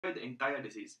the entire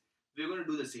disease. We're going to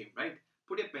do the same, right?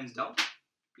 Put your pens down.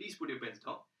 Please put your pens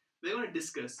down. We're going to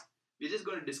discuss. We're just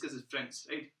going to discuss as friends,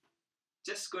 right?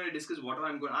 Just going to discuss whatever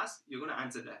I'm going to ask. You're going to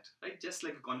answer that, right? Just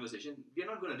like a conversation. We're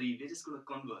not going to read. We're just going to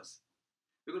converse.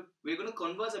 We're going to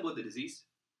converse about the disease.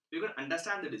 We're going to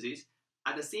understand the disease.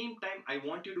 At the same time, I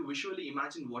want you to visually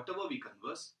imagine whatever we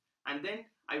converse. And then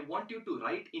I want you to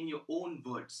write in your own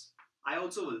words. I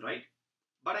also will write,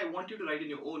 but I want you to write in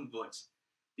your own words.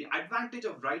 The advantage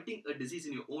of writing a disease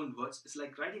in your own words is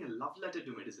like writing a love letter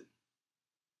to medicine.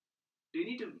 Do you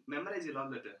need to memorize your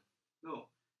love letter? No,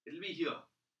 it'll be here.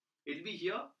 It'll be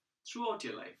here throughout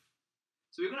your life.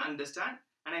 So we're going to understand,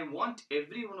 and I want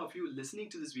every one of you listening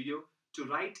to this video to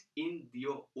write in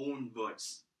your own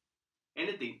words.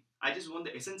 Anything. I just want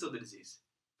the essence of the disease.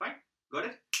 Fine? Got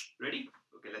it? Ready?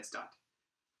 Okay, let's start.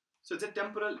 So it's a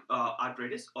temporal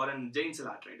arteritis or a giant cell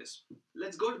arteritis.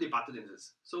 Let's go to the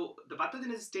pathogenesis. So the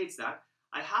pathogenesis states that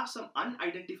I have some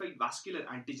unidentified vascular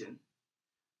antigen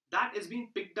that is being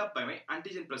picked up by my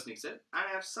antigen presenting cell, and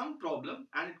I have some problem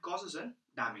and it causes a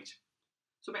damage.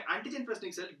 So my antigen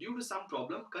presenting cell, due to some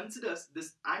problem, considers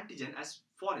this antigen as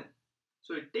foreign.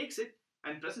 So it takes it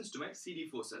and presents to my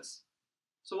CD4 cells.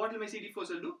 So what will my CD4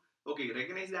 cell do? Okay,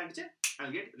 recognize the antigen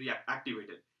and get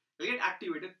activated. It will get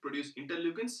activated, produce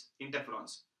interleukins,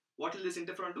 interferons. What will this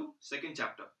interferon do? Second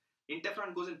chapter.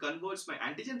 Interferon goes and converts my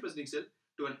antigen presenting cell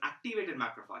to an activated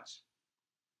macrophage.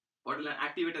 What will an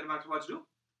activated macrophage do?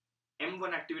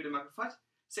 M1 activated macrophage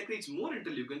secretes more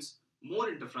interleukins, more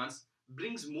interferons,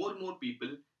 brings more people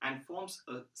and forms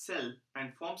a cell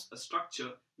and forms a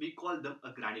structure. We call them a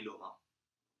granuloma.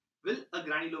 Will a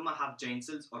granuloma have giant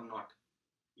cells or not?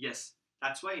 Yes,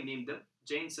 that's why I named them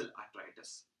giant cell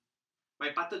arteritis. My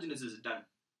pathogenesis is done.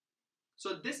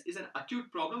 So this is an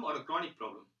acute problem or a chronic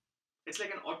problem. It's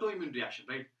like an autoimmune reaction,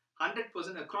 right?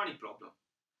 100% a chronic problem.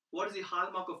 What is the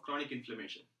hallmark of chronic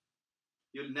inflammation?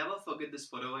 You'll never forget this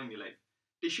forever in your life.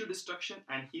 Tissue destruction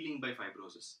and healing by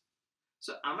fibrosis.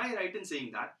 So am I right in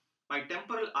saying that my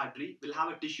temporal artery will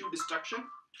have a tissue destruction?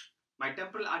 My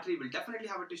temporal artery will definitely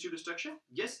have a tissue destruction.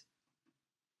 Yes.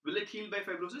 Will it heal by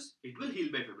fibrosis? It will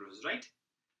heal by fibrosis, right?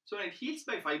 So when it heals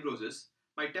by fibrosis,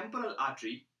 my temporal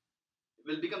artery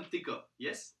will become thicker.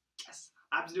 Yes? Yes,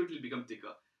 absolutely become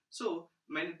thicker. So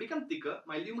when it becomes thicker,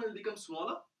 my lumen will become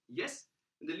smaller. Yes.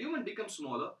 When the lumen becomes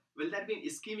smaller, will that be an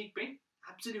ischemic pain?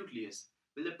 Absolutely yes.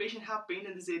 Will the patient have pain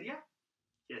in this area?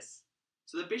 Yes.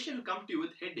 So the patient will come to you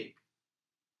with headache.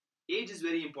 Age is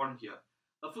very important here.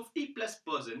 A 50+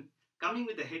 person coming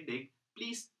with a headache,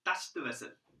 please touch the vessel.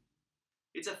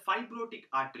 It's a fibrotic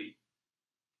artery.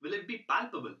 Will it be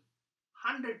palpable?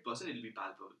 100% it will be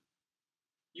palpable.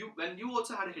 When you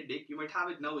also had a headache, you might have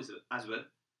it now as well.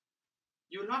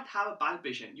 You will not have a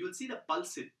palpation. You will see the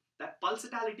pulsate. That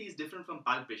pulsatility is different from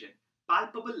palpation.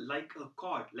 Palpable like a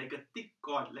cord, like a thick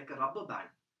cord, like a rubber band.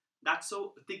 That's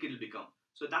how thick it will become.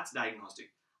 So that's diagnostic.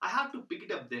 I have to pick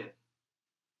it up there.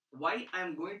 Why I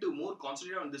am going to more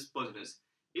concentrate on this person is,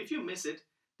 if you miss it,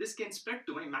 this can spread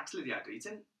to my maxillary artery. It's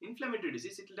an inflammatory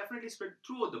disease. It will definitely spread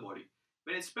throughout the body.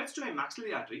 When it spreads to my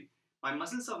maxillary artery, my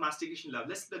muscles of mastication will have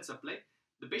less blood supply.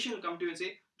 The patient will come to you and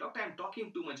say, Doctor, I'm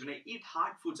talking too much. When I eat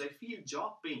hard foods, I feel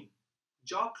jaw pain,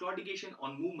 jaw claudication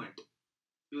on movement.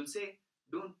 You will say,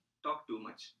 don't talk too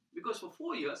much. Because for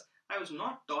 4 years, I was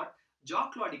not taught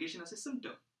jaw claudication as a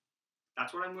symptom.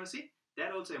 That's what I'm going to say.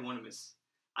 That also I want to miss.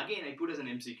 Again, I put as an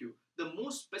MCQ. The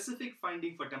most specific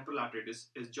finding for temporal arteritis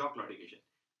is jaw claudication.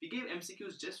 We gave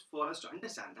MCQs just for us to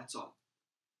understand. That's all.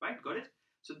 Right? Got it?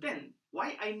 So then,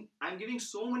 why I'm giving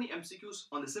so many MCQs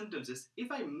on the symptoms is,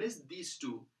 if I miss these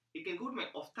two, it can go to my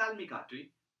ophthalmic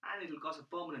artery and it will cause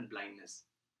a permanent blindness.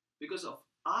 Because of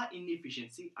our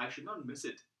inefficiency, I should not miss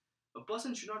it. A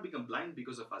person should not become blind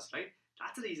because of us, right?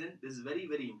 That's the reason this is very,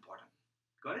 very important.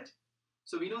 Got it?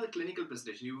 So we know the clinical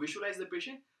presentation. You visualize the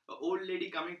patient, an old lady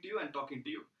coming to you and talking to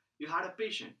you. You had a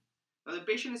patient. Now the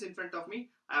patient is in front of me.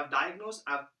 I have diagnosed,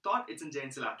 I have thought it's in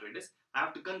giant cell arteritis. I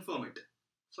have to confirm it.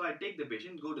 So I take the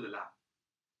patient, go to the lab.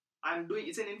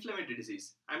 It's an inflammatory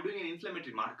disease. I'm doing an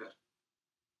inflammatory marker.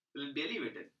 Will it be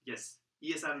elevated? Yes.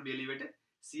 ESR will be elevated.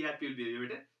 CRP will be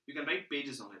elevated. You can write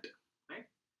pages on it. Right?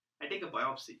 I take a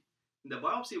biopsy. In the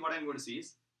biopsy, what I'm going to see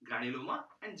is granuloma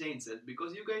and giant cell,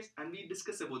 because you guys, and we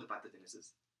discuss about the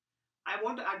pathogenesis. I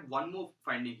want to add one more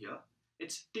finding here.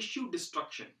 It's tissue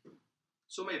destruction.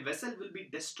 So my vessel will be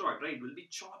destroyed, right? Will be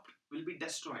chopped, will be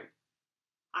destroyed.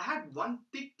 I had one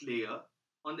thick layer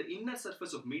on the inner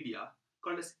surface of media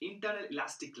called as internal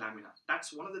elastic lamina.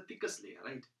 That's one of the thickest layer,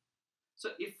 right? So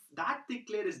if that thick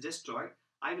layer is destroyed,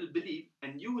 I will believe,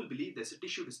 and you will believe, there's a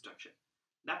tissue destruction.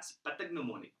 That's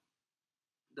pathognomonic.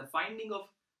 The finding of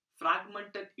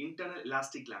Fragmented internal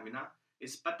elastic lamina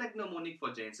is pathognomonic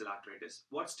for giant cell arteritis.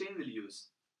 What stain will you use?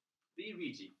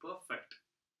 VVG. Perfect.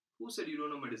 Who said you don't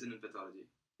know medicine and pathology?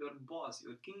 Your boss,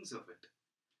 you're kings of it.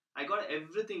 I got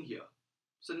everything here.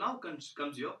 So now comes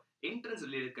your entrance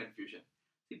related confusion.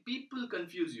 See, people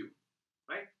confuse you,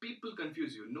 right? People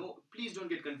confuse you. No, please don't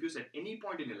get confused at any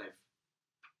point in your life.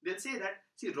 They'll say that,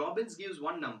 see, Robbins gives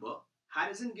one number,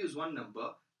 Harrison gives one number.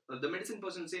 The medicine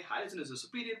person will say Harrison is a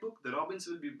superior book, the Robbins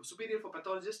will be superior for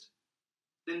pathologist.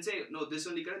 Then say, no, this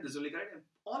only correct, this only correct, and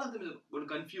all of them are going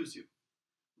to confuse you.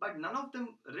 But none of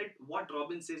them read what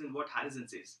Robbins says and what Harrison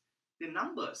says. The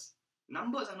numbers.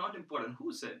 Numbers are not important.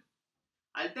 Who said?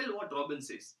 I'll tell what Robbins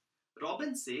says.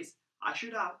 Robbins says I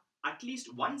should have at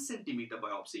least 1 centimeter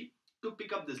biopsy to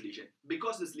pick up this lesion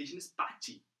because this lesion is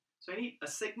patchy. So I need a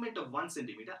segment of 1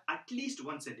 centimeter, at least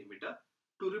 1 centimeter,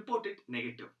 to report it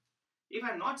negative. If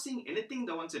I'm not seeing anything in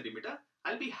the 1 centimeter,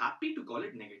 I'll be happy to call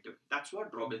it negative. That's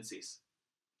what Robbins says.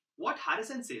 What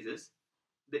Harrison says is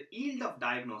the yield of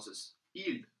diagnosis,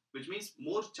 yield, which means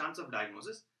more chance of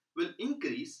diagnosis, will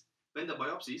increase when the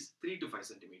biopsy is 3 to 5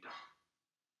 centimeter.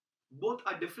 Both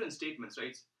are different statements,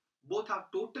 right? Both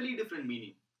have totally different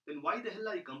meaning. Then why the hell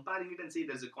are you comparing it and say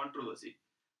there's a controversy?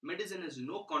 Medicine has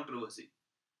no controversy.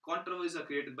 Controversies are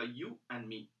created by you and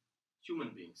me,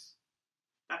 human beings.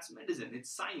 That's medicine.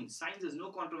 It's science. Science has no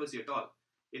controversy at all.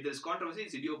 If there's controversy,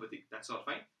 it's idiopathic. That's all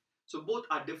fine. So both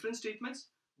are different statements.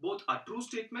 Both are true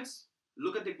statements.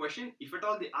 Look at the question. If at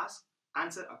all they ask,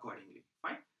 answer accordingly.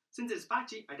 Fine. Since it's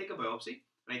patchy, I take a biopsy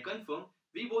and I confirm.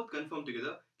 We both confirm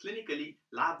together clinically,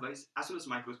 lab-wise, as well as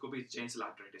microscopy, it's giant cell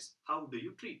arteritis. How do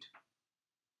you treat?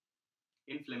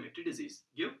 Inflammatory disease.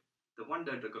 Give the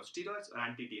wonder drug of steroids or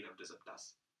anti-TNF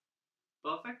receptors.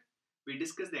 Perfect. We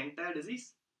discussed the entire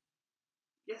disease.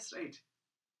 Yes, right.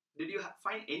 Did you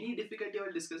find any difficulty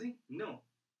while discussing? No.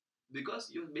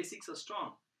 Because your basics are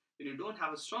strong. When you don't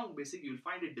have a strong basic, you'll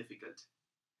find it difficult.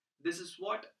 This is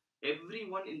what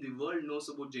everyone in the world knows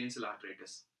about giant cell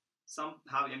arteritis. Some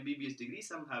have MBBS degree,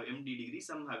 some have MD degree,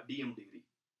 some have DM degree.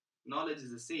 Knowledge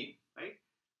is the same, right?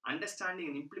 Understanding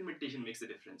and implementation makes a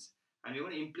difference. And we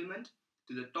want to implement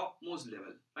to the topmost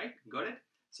level, right? Got it?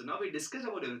 So now we discussed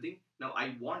about everything. Now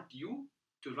I want you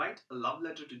to write a love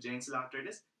letter to giant cell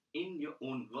arteritis in your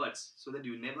own words so that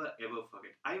you never ever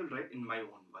forget. I will write in my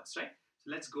own words, right?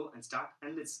 So let's go and start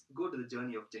and let's go to the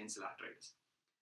journey of giant cell arteritis.